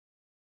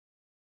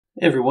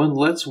Hey everyone,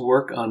 let's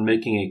work on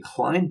making a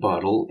Klein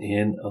bottle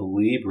in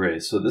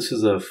Alibre. So this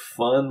is a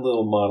fun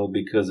little model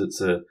because it's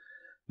a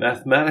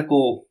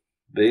mathematical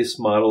based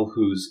model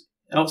whose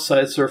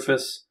outside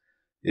surface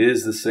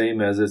is the same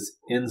as its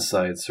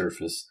inside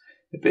surface.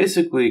 It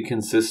basically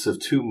consists of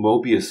two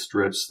Mobius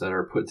strips that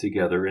are put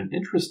together, and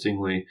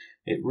interestingly,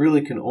 it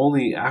really can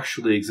only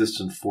actually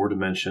exist in 4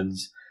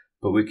 dimensions,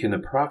 but we can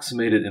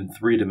approximate it in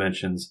 3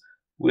 dimensions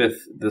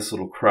with this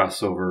little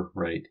crossover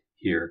right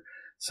here.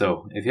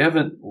 So if you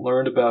haven't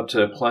learned about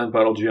Klein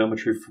bottle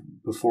geometry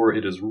before,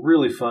 it is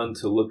really fun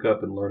to look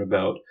up and learn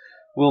about.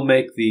 We'll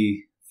make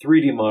the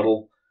 3D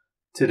model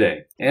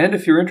today. And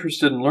if you're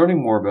interested in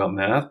learning more about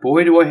math,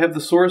 boy, do I have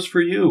the source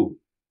for you.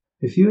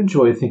 If you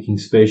enjoy thinking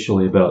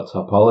spatially about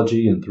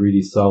topology and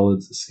 3D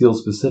solids,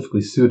 skills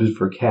specifically suited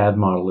for CAD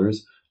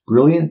modelers,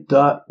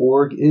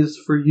 Brilliant.org is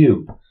for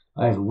you.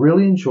 I've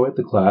really enjoyed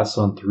the class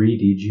on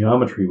 3D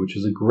geometry, which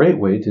is a great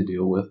way to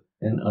deal with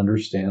and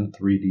understand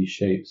 3D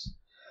shapes.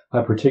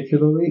 I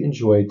particularly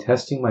enjoy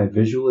testing my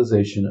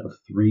visualization of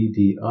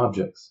 3D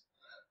objects.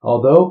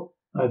 Although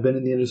I've been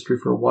in the industry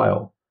for a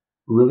while,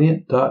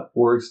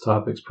 Brilliant.org's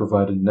topics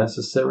provide a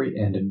necessary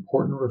and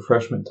important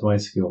refreshment to my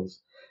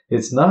skills.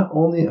 It's not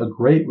only a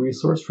great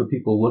resource for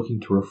people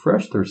looking to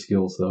refresh their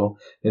skills, though,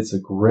 it's a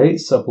great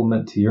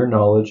supplement to your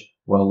knowledge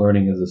while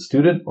learning as a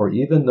student or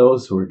even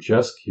those who are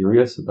just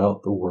curious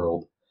about the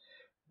world.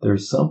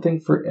 There's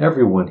something for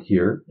everyone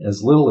here.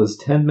 As little as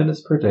 10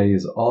 minutes per day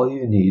is all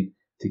you need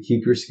to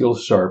keep your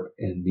skills sharp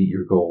and meet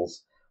your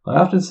goals. I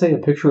often say a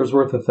picture is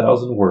worth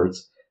 1,000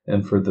 words,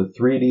 and for the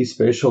 3D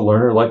spatial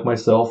learner like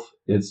myself,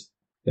 it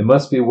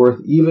must be worth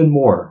even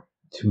more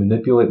to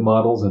manipulate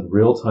models in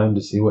real time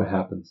to see what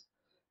happens.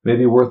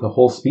 Maybe worth a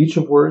whole speech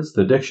of words,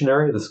 the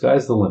dictionary, the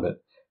sky's the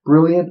limit.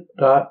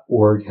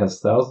 Brilliant.org has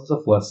thousands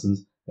of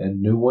lessons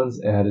and new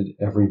ones added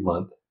every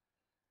month.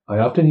 I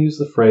often use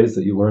the phrase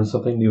that you learn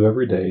something new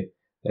every day,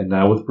 and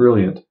now with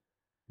Brilliant,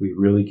 we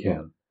really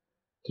can.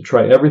 To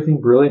try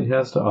everything Brilliant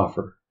has to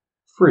offer,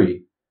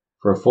 free,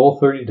 for a full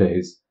 30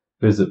 days,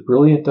 visit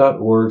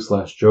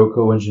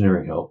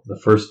brilliant.org/jokoengineeringhelp. The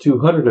first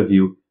 200 of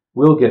you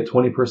will get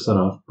 20%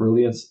 off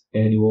Brilliant's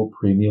annual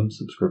premium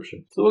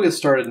subscription. So we'll get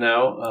started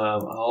now.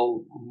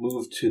 I'll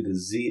move to the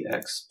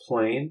ZX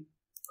plane,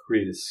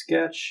 create a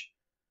sketch.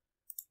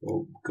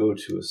 We'll go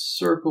to a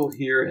circle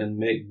here and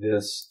make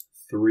this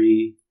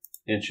 3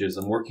 inches.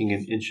 I'm working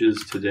in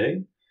inches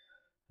today.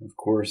 Of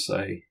course,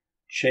 I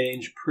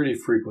change pretty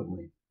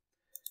frequently.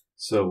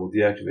 So we'll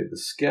deactivate the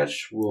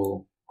sketch.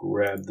 We'll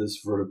grab this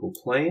vertical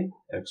plane,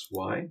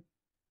 XY,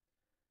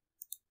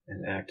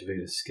 and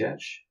activate a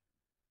sketch.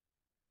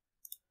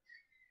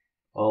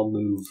 I'll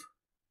move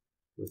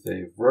with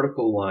a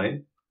vertical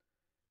line,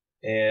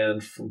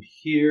 and from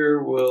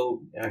here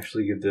we'll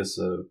actually give this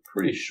a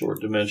pretty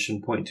short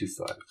dimension,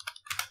 0.25.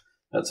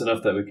 That's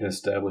enough that we can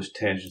establish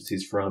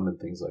tangencies from and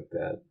things like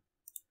that.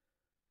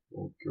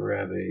 We'll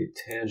grab a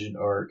tangent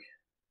arc.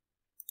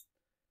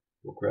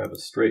 We'll grab a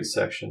straight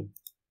section.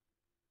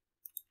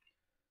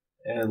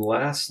 And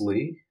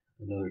lastly,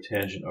 another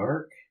tangent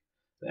arc.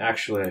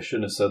 Actually, I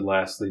shouldn't have said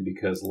lastly,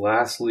 because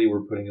lastly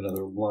we're putting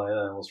another line.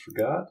 I almost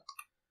forgot.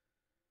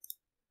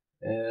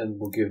 And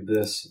we'll give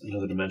this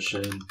another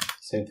dimension,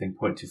 same thing,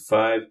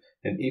 0.25.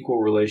 An equal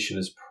relation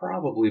is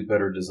probably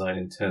better design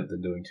intent than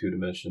doing 2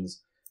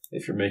 dimensions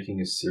if you're making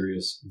a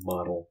serious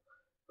model.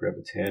 Grab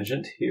a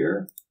tangent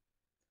here.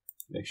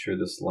 Make sure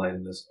this line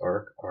and this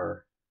arc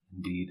are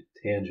indeed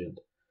tangent.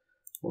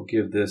 We'll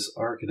give this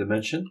arc a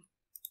dimension.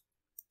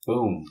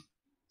 Boom.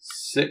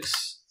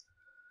 6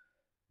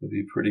 would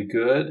be pretty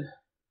good.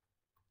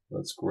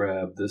 Let's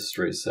grab this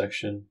straight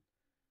section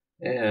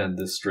and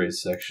this straight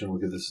section. We'll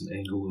give this an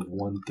angle of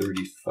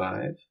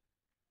 135.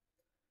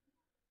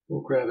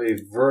 We'll grab a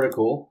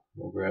vertical.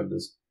 We'll grab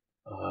this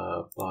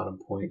bottom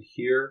point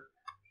here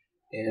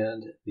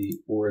and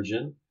the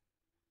origin.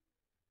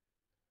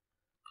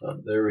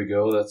 Oh, there we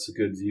go. That's a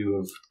good view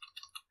of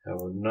how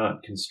we're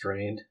not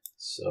constrained.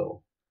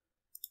 So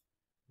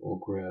we'll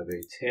grab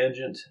a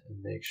tangent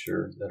and make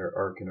sure that our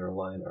arc and our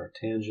line are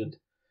tangent.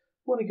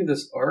 I want to give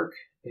this arc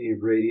a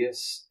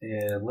radius,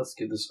 and let's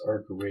give this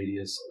arc a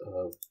radius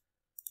of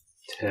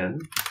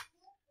 10.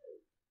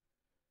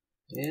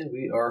 And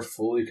we are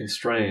fully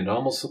constrained.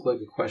 Almost look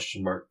like a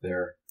question mark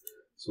there.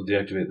 So we'll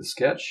deactivate the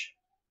sketch.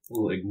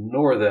 We'll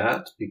ignore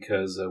that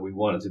because we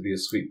want it to be a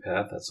sweep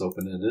path that's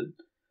open-ended.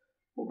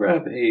 We'll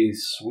grab a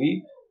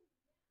sweep,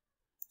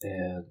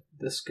 and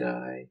this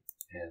guy,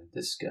 and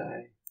this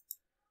guy.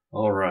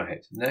 All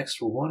right,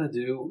 next we'll want to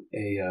do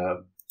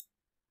a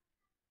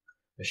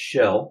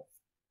shell.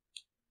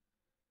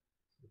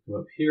 Come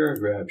up here and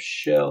grab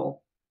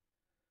shell.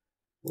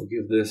 We'll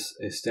give this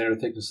a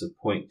standard thickness of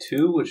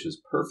 0.2, which is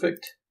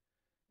perfect.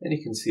 And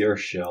you can see our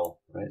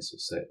shell, right? So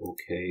say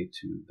OK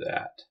to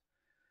that.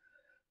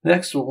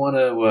 Next, we'll want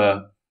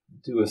to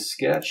do a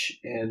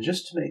sketch. And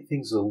just to make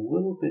things a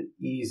little bit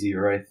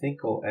easier, I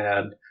think I'll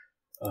add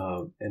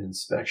an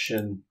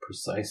inspection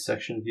precise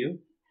section view.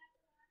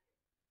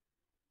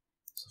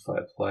 So if I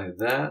apply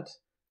that,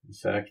 in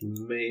fact,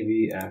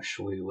 maybe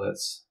actually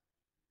let's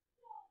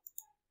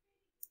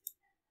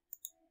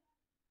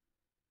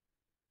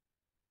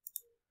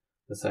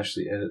Let's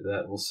actually edit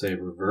that. We'll say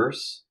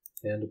reverse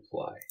and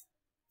apply.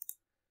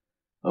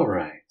 All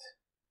right.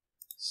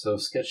 So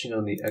sketching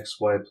on the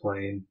XY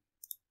plane,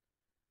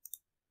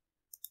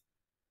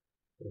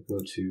 we'll go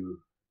to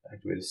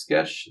activate a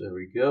sketch. There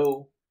we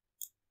go.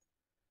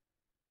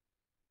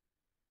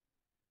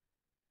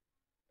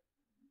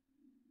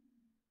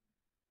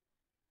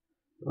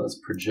 Let's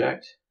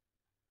project.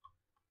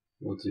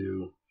 We'll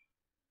do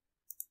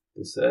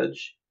this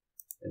edge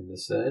and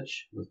this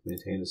edge with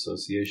maintain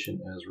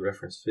association as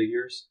reference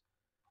figures,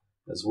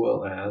 as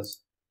well as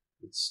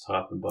its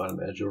top and bottom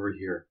edge over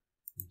here.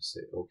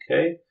 Say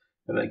OK,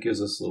 and that gives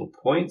us little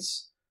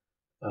points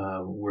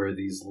where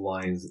these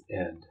lines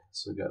end.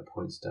 So we've got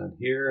points down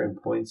here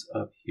and points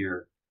up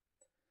here.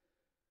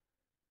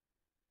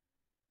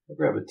 I'll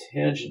grab a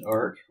tangent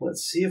arc.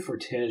 Let's see if we're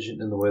tangent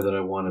in the way that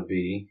I want to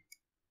be.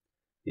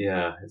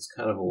 Yeah, it's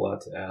kind of a lot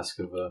to ask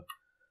of a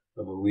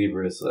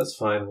Alibre, so that's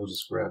fine. We'll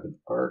just grab an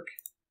arc,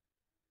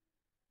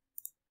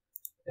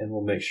 and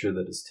we'll make sure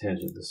that it's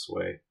tangent this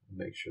way.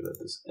 Make sure that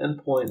this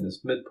endpoint and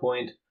this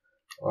midpoint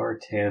are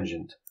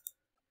tangent.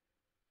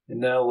 And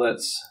now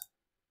let's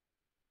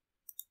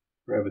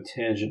grab a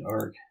tangent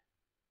arc,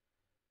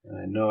 and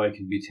I know I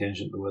can be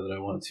tangent the way that I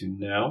want to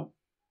now.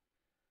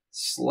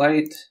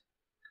 Slight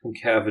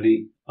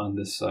concavity on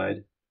this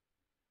side,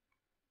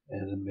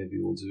 and then maybe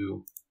we'll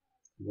do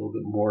a little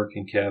bit more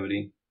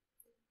concavity,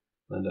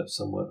 end up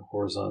somewhat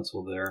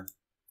horizontal there,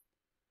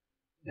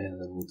 and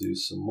then we'll do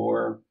some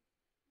more.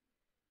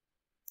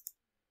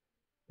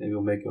 Maybe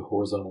we'll make a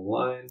horizontal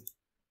line.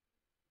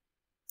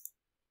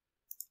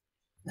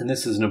 And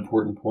this is an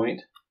important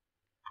point.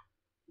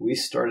 We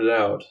started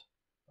out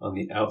on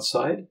the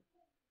outside,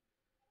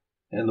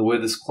 and the way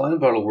this Klein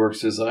bottle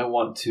works is I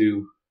want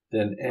to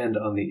then end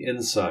on the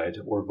inside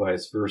or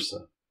vice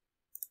versa,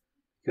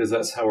 because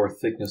that's how our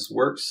thickness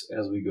works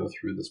as we go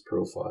through this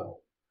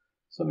profile.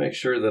 So make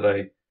sure that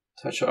I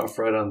touch off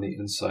right on the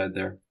inside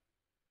there.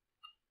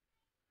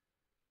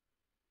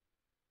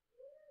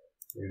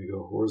 We're going to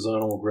go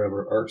horizontal. We'll grab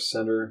our arc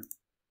center,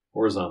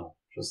 horizontal,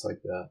 just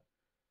like that.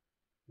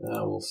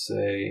 Now we'll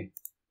say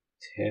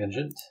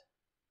tangent.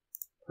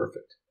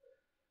 Perfect.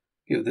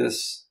 Give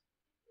this,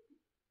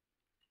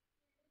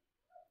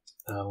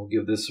 we'll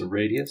give this a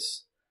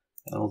radius.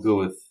 And I'll go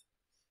with,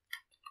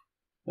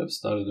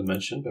 oops, not a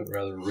dimension, but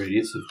rather a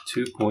radius of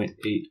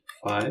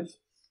 2.85.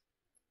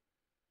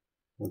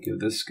 We'll give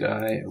this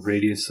guy a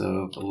radius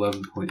of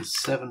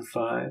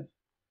 11.75.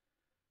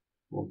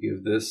 We'll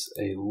give this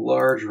a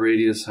large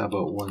radius, how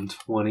about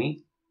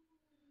 120?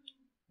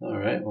 All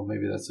right, well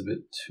maybe that's a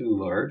bit too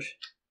large.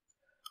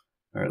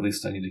 Or at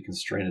least I need to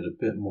constrain it a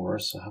bit more,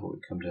 so how about we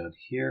come down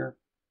here?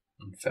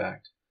 In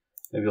fact,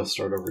 maybe I'll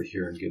start over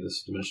here and give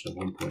this a dimension of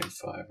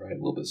 1.5, right? A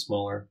little bit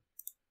smaller.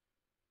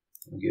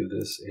 I'll give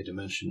this a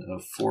dimension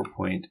of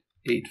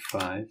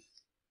 4.85.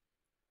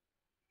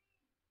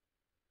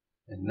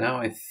 And now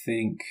I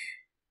think,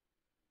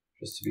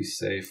 just to be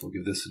safe, we'll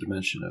give this a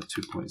dimension of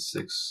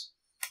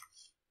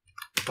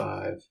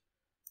 2.65.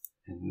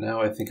 And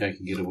now I think I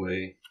can get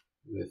away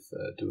with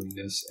doing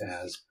this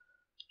as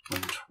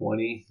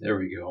 120. There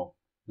we go.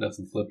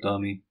 Nothing flipped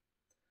on me.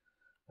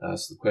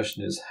 So the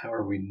question is, how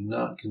are we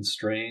not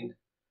constrained?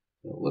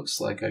 It looks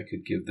like I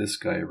could give this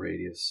guy a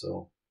radius.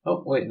 So,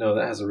 oh, wait, no,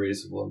 that has a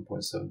radius of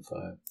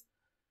 11.75.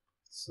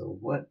 So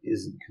what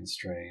isn't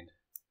constrained?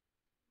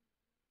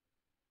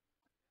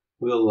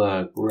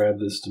 We'll grab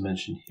this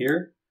dimension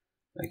here.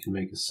 I can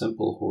make a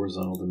simple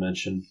horizontal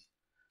dimension,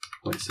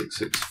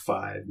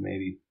 0.665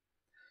 maybe.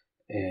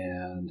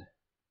 And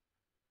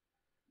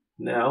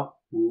now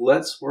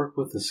let's work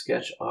with the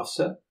sketch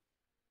offset.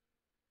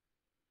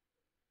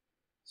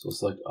 So we'll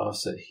select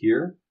offset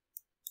here,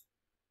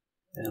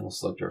 and we'll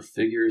select our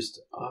figures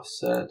to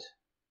offset.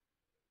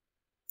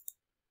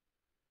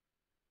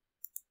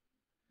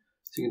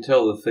 So you can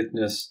tell the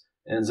thickness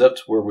ends up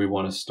to where we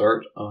want to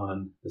start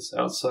on this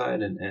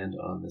outside and end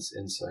on this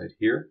inside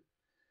here.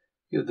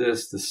 Give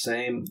this the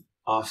same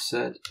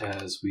offset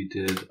as we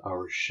did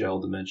our shell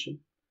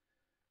dimension.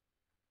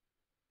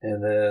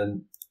 And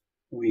then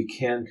we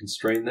can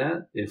constrain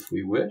that if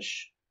we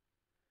wish.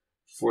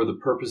 For the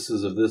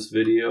purposes of this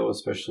video,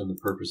 especially in the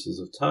purposes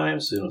of time,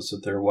 so you don't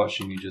sit there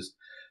watching me just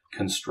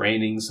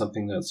constraining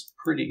something that's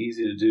pretty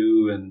easy to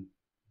do and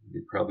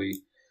you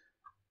probably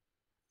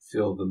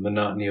feel the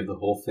monotony of the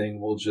whole thing,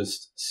 we'll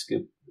just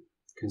skip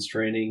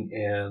constraining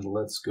and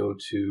let's go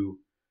to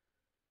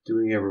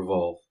doing a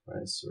revolve.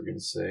 Right? So we're going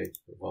to say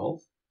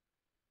revolve,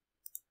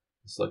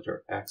 select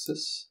our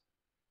axis,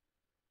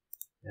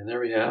 and there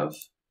we have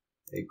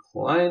a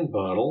Klein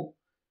bottle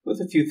with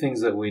a few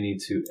things that we need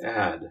to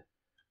add.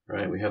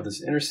 Right, we have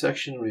this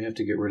intersection, we have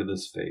to get rid of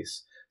this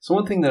face. So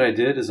one thing that I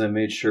did is I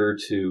made sure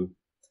to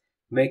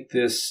make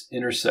this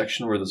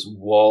intersection where this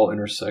wall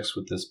intersects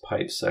with this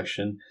pipe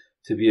section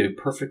to be a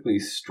perfectly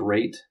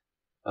straight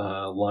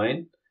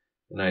line.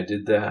 And I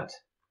did that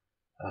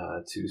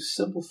to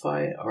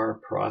simplify our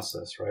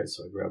process, right?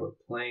 So I grab our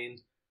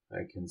plane,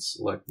 I can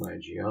select my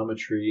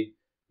geometry,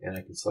 and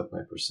I can select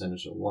my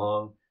percentage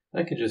along.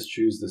 I can just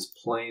choose this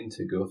plane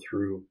to go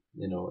through,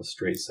 a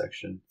straight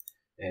section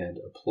and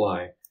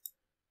apply.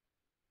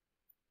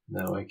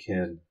 Now I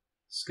can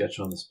sketch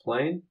on this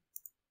plane.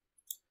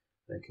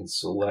 I can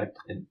select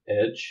an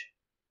edge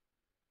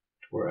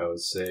to where I would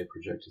say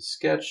projected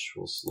sketch.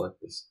 We'll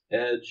select this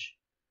edge.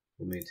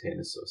 We'll maintain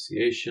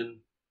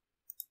association.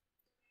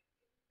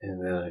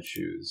 And then I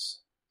choose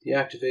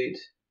deactivate,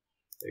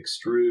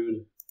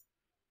 extrude,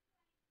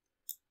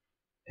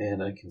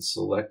 and I can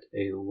select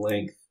a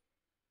length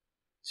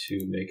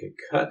to make a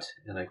cut,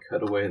 and I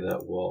cut away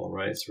that wall,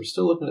 right? So we're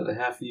still looking at the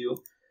half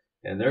view,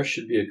 and there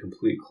should be a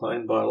complete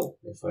Klein bottle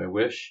if I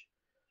wish.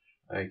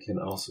 I can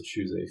also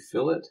choose a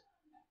fillet.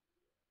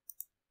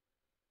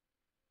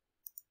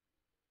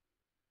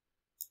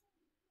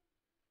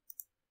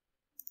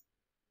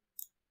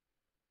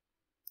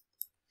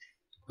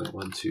 Put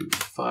 1, 2,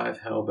 5,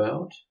 how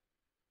about?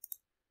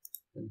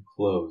 And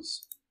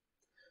close.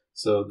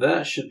 So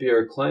that should be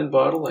our Klein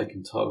bottle. I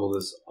can toggle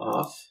this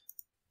off.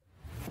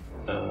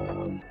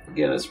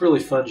 Again, it's really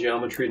fun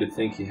geometry to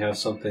think you have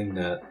something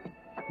that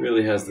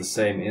really has the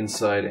same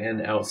inside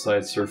and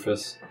outside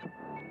surface.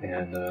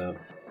 And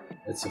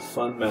it's a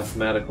fun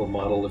mathematical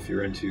model if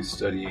you're into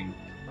studying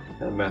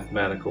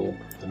mathematical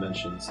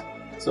dimensions.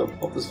 So,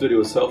 hope this video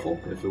was helpful.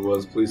 If it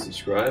was, please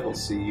subscribe. I'll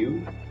see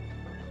you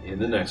in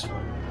the next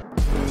one.